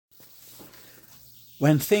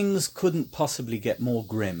When things couldn't possibly get more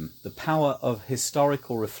grim, the power of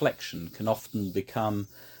historical reflection can often become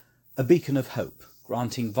a beacon of hope,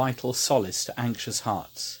 granting vital solace to anxious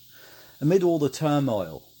hearts. Amid all the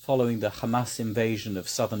turmoil following the Hamas invasion of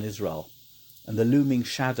southern Israel and the looming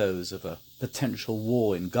shadows of a potential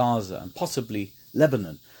war in Gaza and possibly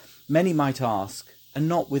Lebanon, many might ask, and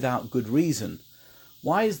not without good reason,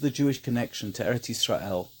 why is the Jewish connection to Eretz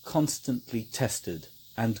Yisrael constantly tested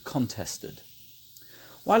and contested?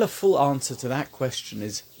 While a full answer to that question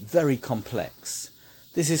is very complex,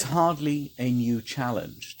 this is hardly a new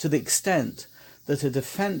challenge, to the extent that a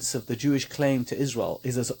defense of the Jewish claim to Israel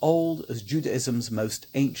is as old as Judaism's most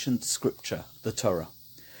ancient scripture, the Torah.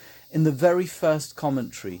 In the very first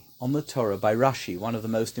commentary on the Torah by Rashi, one of the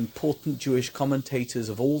most important Jewish commentators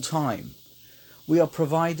of all time, we are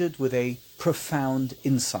provided with a profound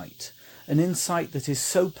insight, an insight that is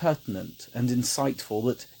so pertinent and insightful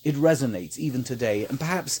that it resonates even today, and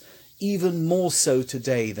perhaps even more so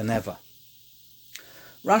today than ever.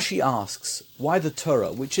 Rashi asks why the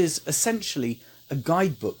Torah, which is essentially a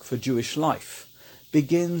guidebook for Jewish life,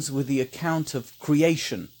 begins with the account of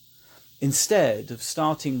creation, instead of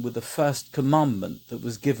starting with the first commandment that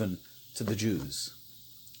was given to the Jews.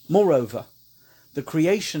 Moreover, the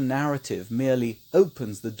creation narrative merely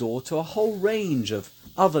opens the door to a whole range of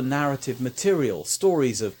other narrative material,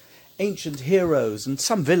 stories of ancient heroes and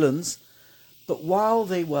some villains, but while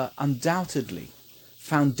they were undoubtedly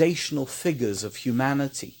foundational figures of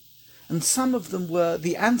humanity, and some of them were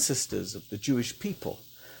the ancestors of the Jewish people,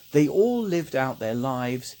 they all lived out their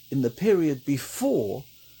lives in the period before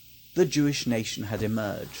the Jewish nation had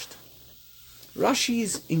emerged.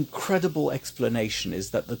 Rashi's incredible explanation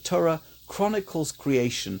is that the Torah chronicles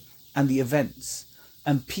creation and the events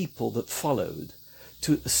and people that followed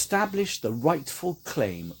to establish the rightful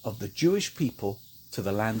claim of the Jewish people to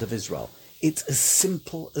the land of Israel. It's as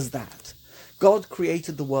simple as that. God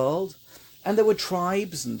created the world, and there were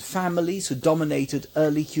tribes and families who dominated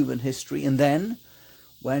early human history, and then,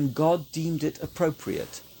 when God deemed it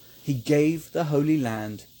appropriate, he gave the Holy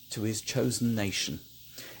Land to his chosen nation.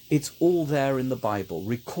 It's all there in the Bible,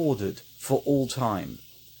 recorded for all time.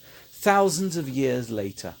 Thousands of years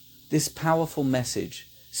later, this powerful message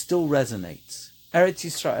still resonates. Eretz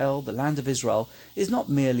Yisrael, the land of Israel, is not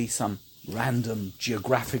merely some random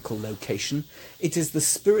geographical location. It is the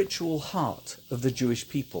spiritual heart of the Jewish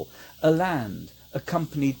people, a land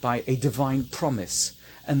accompanied by a divine promise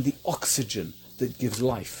and the oxygen that gives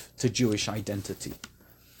life to Jewish identity.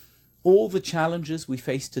 All the challenges we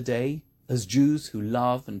face today as Jews who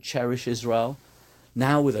love and cherish Israel,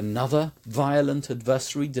 now with another violent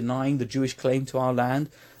adversary denying the Jewish claim to our land,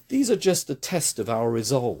 these are just a test of our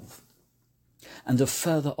resolve and a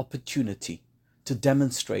further opportunity to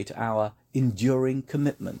demonstrate our enduring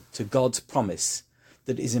commitment to God's promise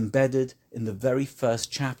that is embedded in the very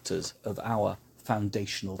first chapters of our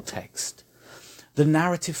foundational text. The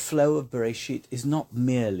narrative flow of Bereishit is not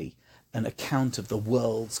merely an account of the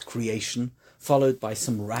world's creation, followed by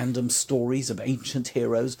some random stories of ancient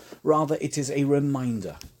heroes. Rather, it is a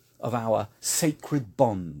reminder of our sacred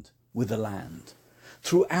bond with the land.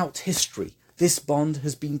 Throughout history, this bond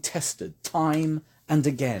has been tested time and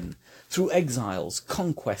again, through exiles,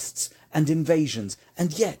 conquests, and invasions,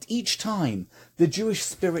 and yet each time the Jewish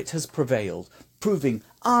spirit has prevailed, proving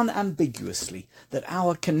unambiguously that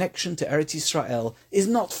our connection to Eretz Yisrael is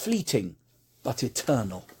not fleeting, but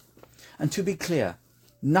eternal. And to be clear,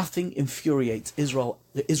 nothing infuriates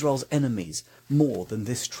Israel's enemies more than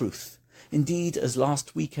this truth. Indeed, as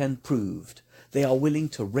last weekend proved, they are willing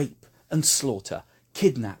to rape and slaughter,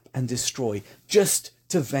 kidnap and destroy, just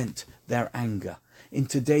to vent their anger. In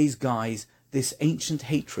today's guise, this ancient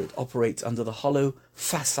hatred operates under the hollow,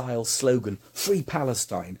 facile slogan, Free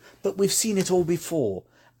Palestine. But we've seen it all before,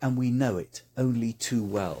 and we know it only too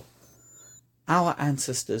well. Our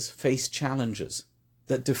ancestors faced challenges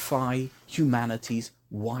that defy humanity's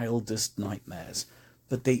wildest nightmares,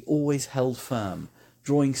 but they always held firm,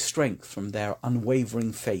 drawing strength from their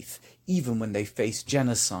unwavering faith, even when they faced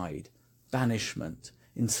genocide, banishment,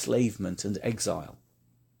 enslavement, and exile.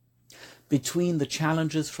 Between the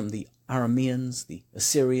challenges from the Arameans, the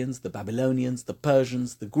Assyrians, the Babylonians, the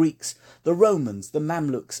Persians, the Greeks, the Romans, the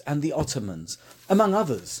Mamluks, and the Ottomans, among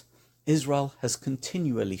others, Israel has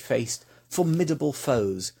continually faced formidable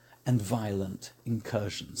foes and violent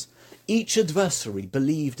incursions. Each adversary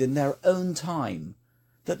believed in their own time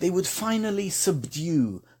that they would finally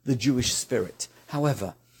subdue the Jewish spirit.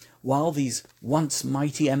 However, while these once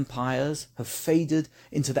mighty empires have faded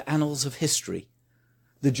into the annals of history,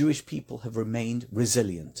 the Jewish people have remained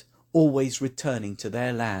resilient, always returning to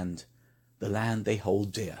their land, the land they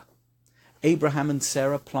hold dear. Abraham and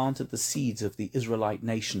Sarah planted the seeds of the Israelite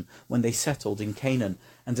nation when they settled in Canaan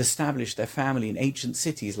and established their family in ancient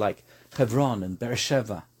cities like Hebron and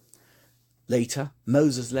Bereishit. Later,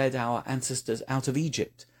 Moses led our ancestors out of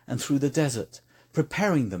Egypt and through the desert,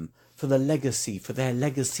 preparing them for their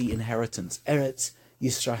legacy inheritance, Eretz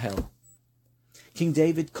Yisrael. King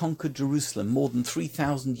David conquered Jerusalem more than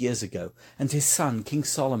 3,000 years ago, and his son, King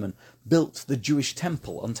Solomon, built the Jewish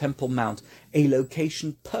temple on Temple Mount, a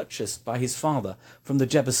location purchased by his father from the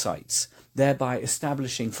Jebusites, thereby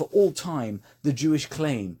establishing for all time the Jewish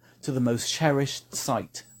claim to the most cherished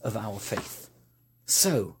site of our faith.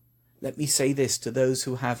 So, let me say this to those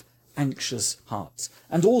who have anxious hearts,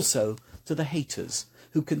 and also to the haters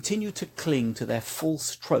who continue to cling to their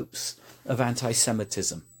false tropes of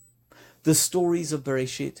anti-Semitism. The stories of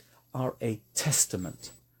Bereishit are a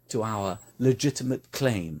testament to our legitimate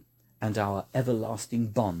claim and our everlasting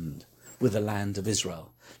bond with the land of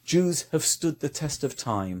Israel. Jews have stood the test of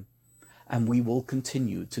time, and we will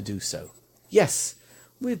continue to do so. Yes,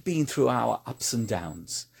 we've been through our ups and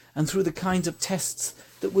downs, and through the kinds of tests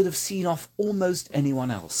that would have seen off almost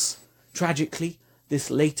anyone else. Tragically,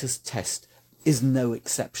 this latest test is no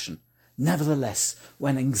exception. Nevertheless,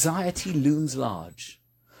 when anxiety looms large,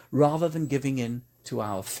 rather than giving in to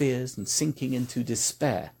our fears and sinking into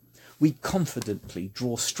despair, we confidently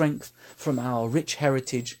draw strength from our rich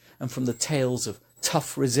heritage and from the tales of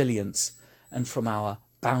tough resilience and from our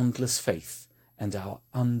boundless faith and our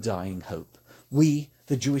undying hope. We,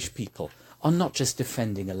 the Jewish people, are not just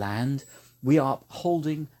defending a land, we are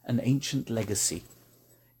upholding an ancient legacy.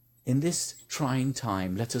 In this trying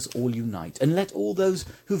time, let us all unite, and let all those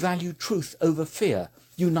who value truth over fear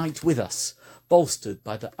unite with us, bolstered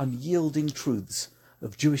by the unyielding truths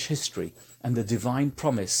of Jewish history and the divine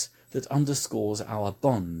promise that underscores our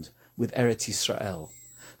bond with Eretz Yisrael.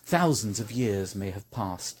 Thousands of years may have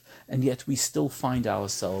passed, and yet we still find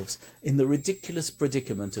ourselves in the ridiculous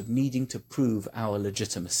predicament of needing to prove our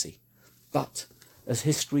legitimacy. But, as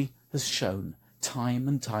history has shown time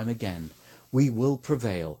and time again, we will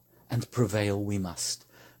prevail, and prevail we must.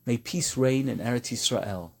 May peace reign in Eretz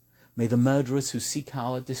Yisrael. May the murderers who seek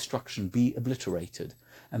our destruction be obliterated,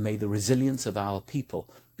 and may the resilience of our people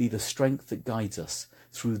be the strength that guides us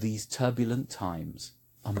through these turbulent times.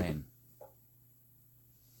 Amen.